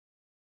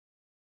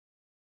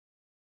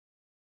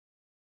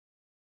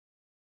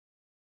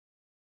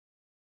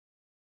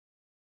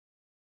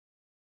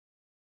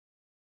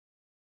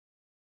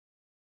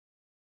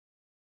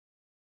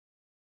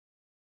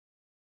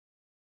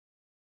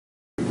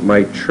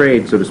my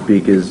trade, so to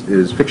speak,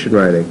 is fiction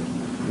writing,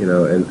 you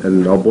know,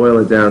 and I'll boil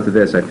it down to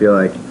this. I feel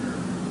like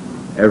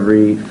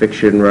every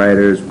fiction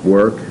writer's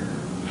work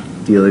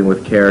dealing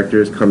with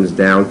characters comes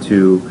down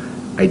to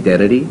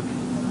identity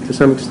to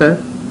some extent.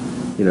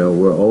 You know,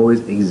 we're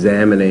always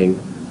examining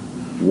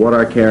what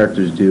our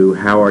characters do,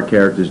 how our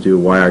characters do,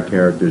 why our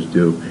characters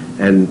do,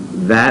 and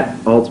that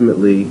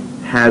ultimately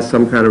has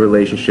some kind of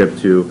relationship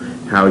to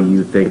how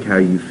you think, how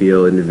you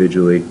feel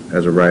individually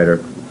as a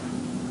writer.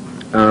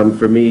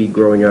 For me,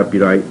 growing up,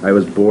 you know, I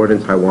was born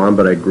in Taiwan,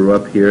 but I grew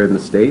up here in the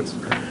States,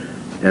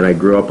 and I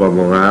grew up on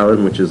Long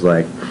Island, which is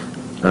like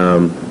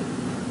a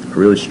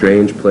really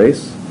strange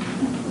place,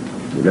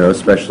 you know,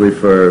 especially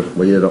for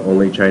when you're the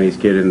only Chinese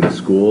kid in the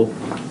school,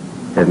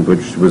 and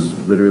which was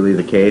literally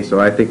the case. So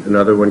I think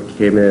another one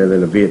came in, and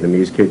then a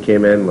Vietnamese kid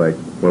came in, like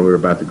when we were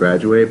about to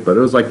graduate, but it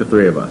was like the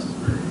three of us,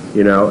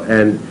 you know,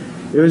 and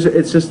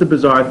it's just a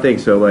bizarre thing.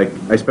 So like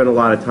I spent a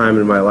lot of time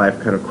in my life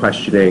kind of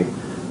questioning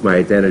my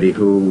identity,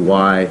 who,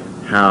 why,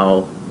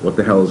 how, what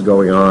the hell is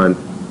going on,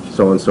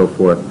 so on and so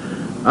forth.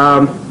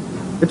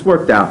 It's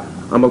worked out.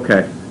 I'm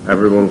okay.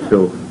 Everyone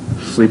will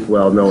sleep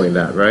well knowing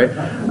that, right?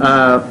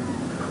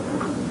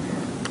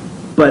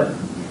 But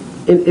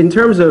in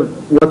terms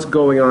of what's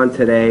going on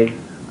today,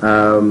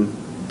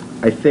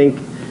 I think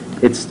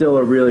it's still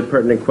a really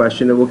pertinent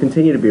question, and will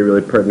continue to be a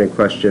really pertinent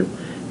question.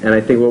 And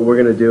I think what we're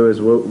going to do is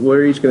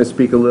we're each going to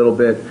speak a little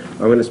bit.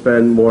 I'm going to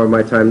spend more of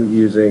my time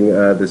using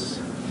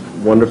this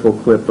wonderful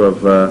clip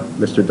of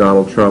Mr.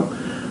 Donald Trump.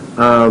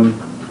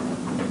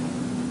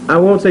 I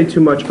won't say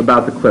too much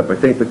about the clip. I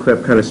think the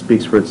clip kind of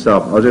speaks for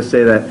itself. I'll just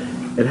say that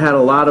it had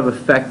a lot of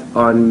effect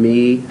on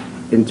me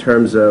in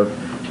terms of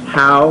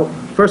how,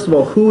 first of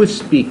all, who is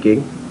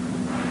speaking,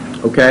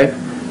 okay?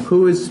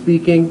 Who is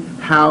speaking?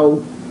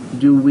 How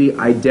do we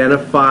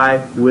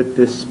identify with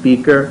this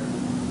speaker?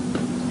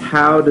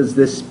 How does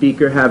this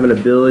speaker have an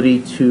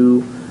ability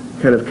to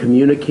kind of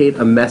communicate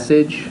a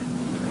message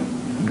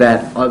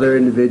that other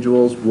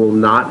individuals will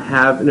not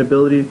have an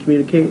ability to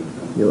communicate?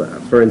 You know,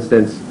 for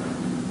instance,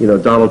 you know,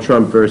 Donald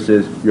Trump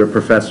versus your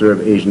professor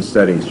of Asian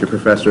studies, your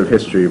professor of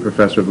history, your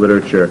professor of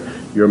literature,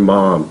 your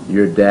mom,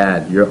 your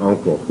dad, your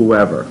uncle,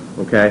 whoever,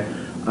 okay?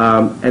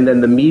 And then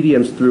the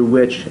mediums through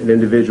which an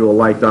individual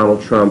like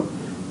Donald Trump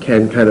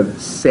can kind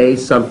of say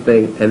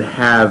something and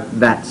have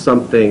that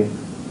something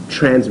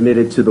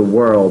transmitted to the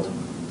world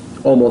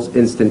almost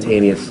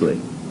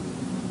instantaneously.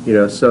 You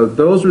know, so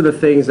those were the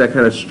things that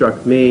kind of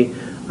struck me.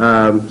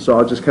 So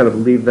I'll just kind of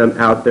leave them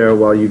out there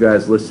while you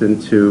guys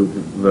listen to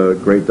the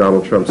great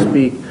Donald Trump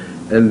speak,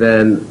 and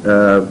then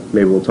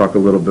maybe we'll talk a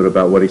little bit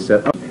about what he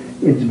said.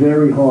 It's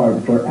very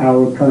hard for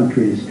our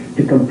countries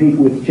to compete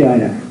with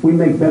China. We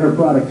make better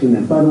products than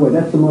them. By the way,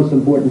 that's the most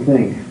important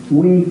thing.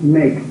 We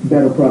make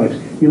better products.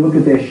 You look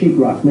at their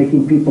sheetrock,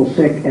 making people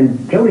sick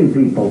and killing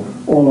people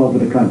all over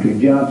the country.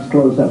 Jobs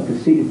closed up. The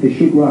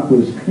sheetrock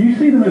was... You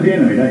see them as the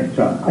enemy, don't you,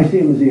 China? I see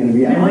them as the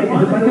enemy. Yeah,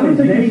 by the way,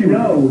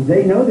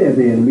 they know they're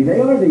the enemy. They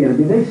are the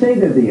enemy. They say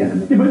they're the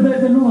enemy. Yeah, but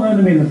they're not an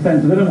enemy in the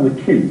sense that they don't want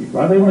to kill you,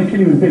 right? They want to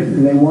kill you in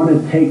business. They want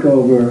to take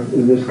over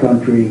this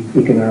country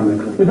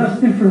economically. But that's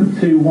different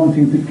to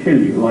wanting to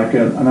kill you, like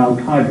an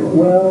Al-Qaeda.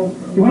 Well...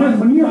 When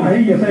I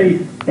hear you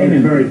say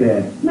enemy... very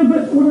bad. No,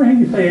 but when I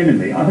hear you say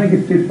enemy, I think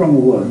it's too strong a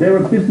word. They're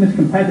a business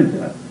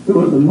competitor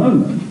who at the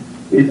moment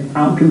is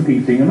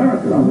out-competing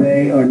America, aren't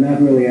they? They are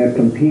not really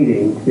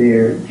out-competing.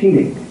 They're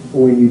cheating.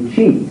 When you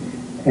cheat,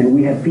 and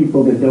we have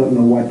people that don't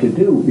know what to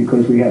do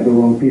because we have the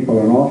wrong people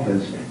in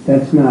office,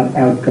 that's not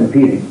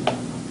out-competing.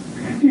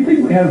 Do you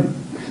think we have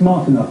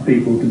smart enough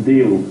people to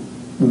deal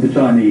with the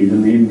Chinese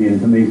and the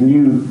Indians and these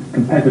new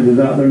competitors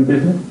out there in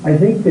business? I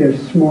think they're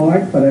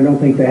smart, but I don't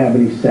think they have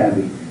any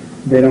savvy.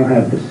 They don't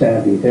have the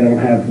savvy. They don't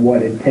have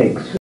what it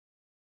takes.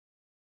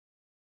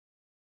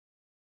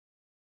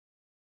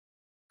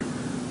 I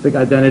think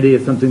identity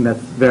is something that's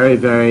very,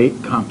 very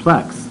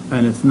complex,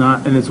 and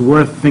it's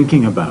worth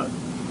thinking about.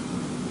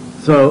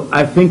 So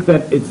I think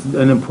that it's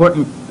an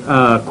important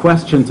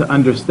question to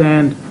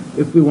understand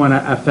if we want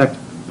to affect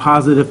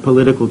positive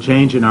political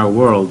change in our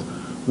world.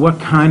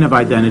 What kind of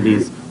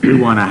identities do we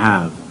want to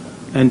have,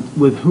 and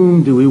with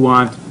whom do we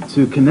want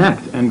to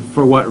connect, and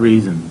for what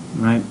reason,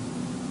 right?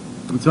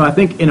 And so I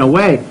think, in a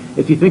way,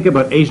 if you think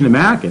about Asian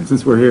Americans,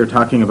 since we're here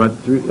talking about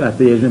at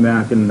the Asian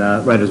American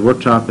Writers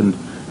Workshop and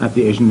at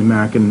the Asian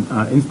American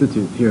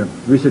Institute here,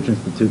 Research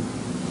Institute,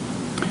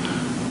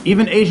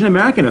 even Asian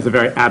American has a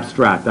very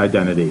abstract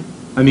identity.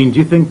 I mean, do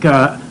you think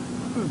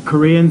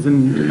Koreans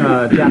and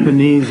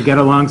Japanese get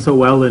along so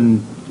well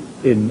in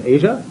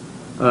Asia?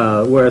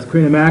 Whereas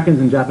Korean Americans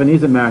and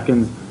Japanese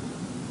Americans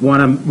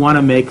want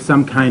to make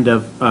some kind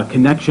of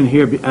connection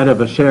here out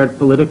of a shared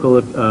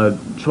political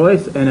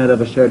choice and out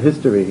of a shared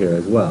history here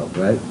as well,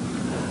 right?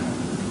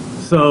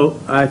 So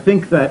I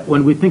think that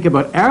when we think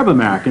about Arab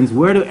Americans,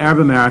 where do Arab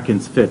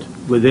Americans fit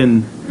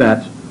within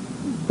that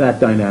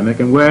dynamic,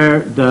 and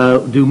where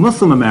do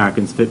Muslim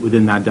Americans fit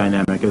within that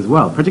dynamic as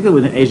well,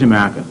 particularly within Asian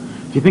America?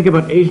 If you think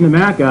about Asian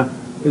America,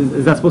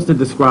 is that supposed to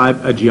describe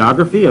a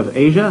geography of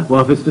Asia?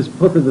 Well, if it's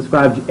supposed to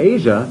describe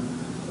Asia,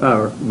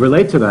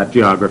 relate to that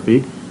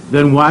geography,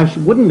 then why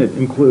wouldn't it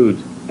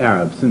include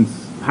Arabs,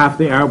 since half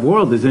the Arab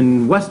world is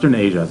in Western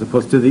Asia as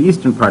opposed to the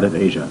eastern part of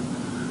Asia?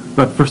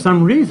 But for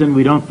some reason,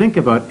 we don't think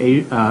about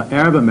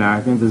Arab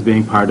Americans as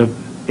being part of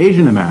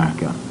Asian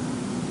America.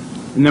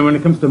 And then when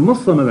it comes to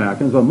Muslim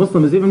Americans, well,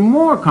 Muslim is even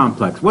more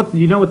complex. Do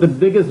you know what the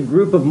biggest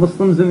group of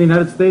Muslims in the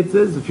United States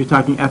is, if you're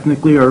talking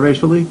ethnically or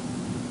racially?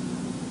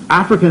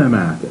 African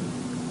American.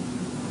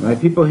 Right?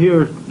 People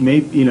here,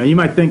 you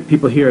might think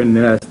people here in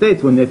the United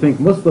States, when they think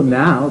Muslim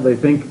now, they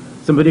think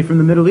somebody from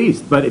the Middle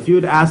East. But if you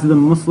had asked them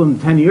Muslim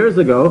 10 years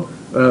ago,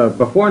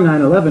 before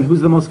 9/11,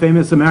 who's the most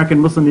famous American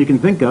Muslim you can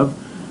think of,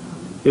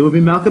 it would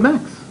be Malcolm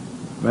X.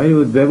 Right?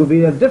 There would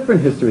be a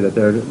different history that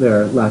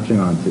they're latching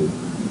onto.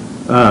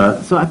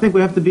 So I think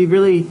we have to be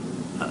really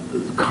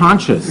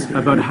conscious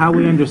about how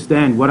we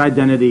understand what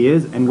identity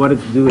is and what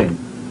it's doing.